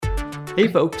Hey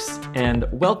folks, and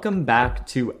welcome back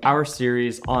to our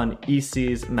series on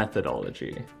EC's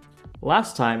methodology.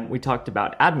 Last time we talked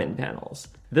about admin panels.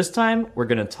 This time we're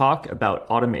going to talk about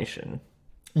automation.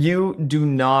 You do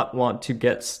not want to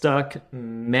get stuck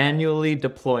manually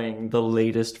deploying the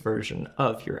latest version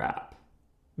of your app.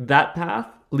 That path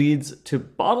leads to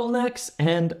bottlenecks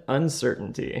and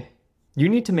uncertainty. You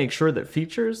need to make sure that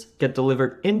features get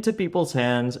delivered into people's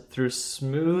hands through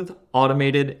smooth,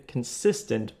 automated,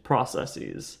 consistent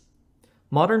processes.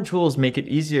 Modern tools make it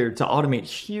easier to automate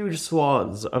huge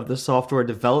swaths of the software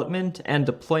development and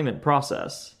deployment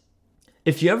process.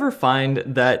 If you ever find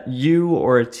that you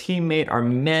or a teammate are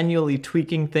manually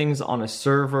tweaking things on a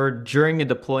server during a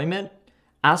deployment,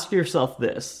 ask yourself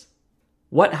this.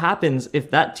 What happens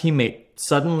if that teammate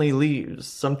suddenly leaves,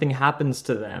 something happens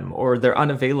to them, or they're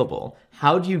unavailable?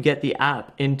 How do you get the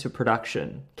app into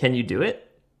production? Can you do it?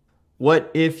 What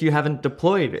if you haven't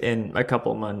deployed in a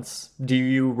couple months? Do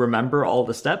you remember all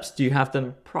the steps? Do you have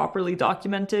them properly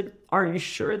documented? Are you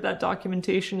sure that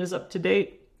documentation is up to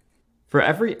date? For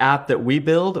every app that we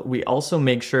build, we also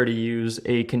make sure to use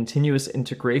a continuous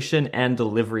integration and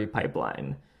delivery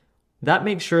pipeline. That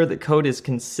makes sure that code is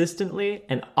consistently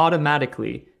and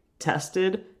automatically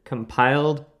tested,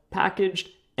 compiled, packaged,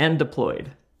 and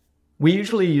deployed. We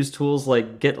usually use tools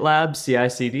like GitLab,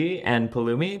 CI/CD, and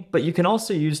Pulumi, but you can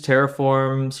also use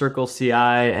Terraform,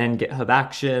 CircleCI, and GitHub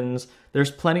Actions.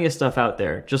 There's plenty of stuff out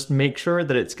there. Just make sure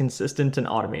that it's consistent and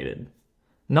automated.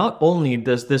 Not only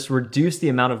does this reduce the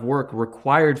amount of work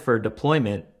required for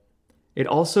deployment, it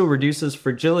also reduces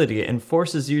fragility and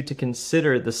forces you to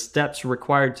consider the steps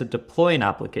required to deploy an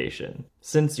application,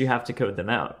 since you have to code them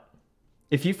out.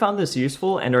 If you found this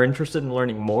useful and are interested in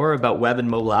learning more about web and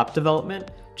mobile app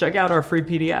development, check out our free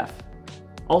PDF.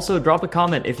 Also, drop a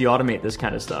comment if you automate this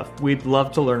kind of stuff. We'd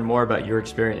love to learn more about your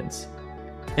experience.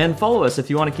 And follow us if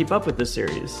you want to keep up with this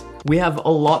series. We have a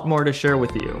lot more to share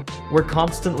with you. We're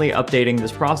constantly updating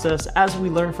this process as we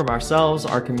learn from ourselves,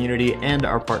 our community, and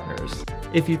our partners.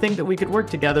 If you think that we could work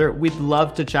together, we'd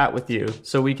love to chat with you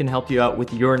so we can help you out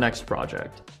with your next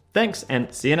project. Thanks,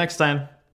 and see you next time.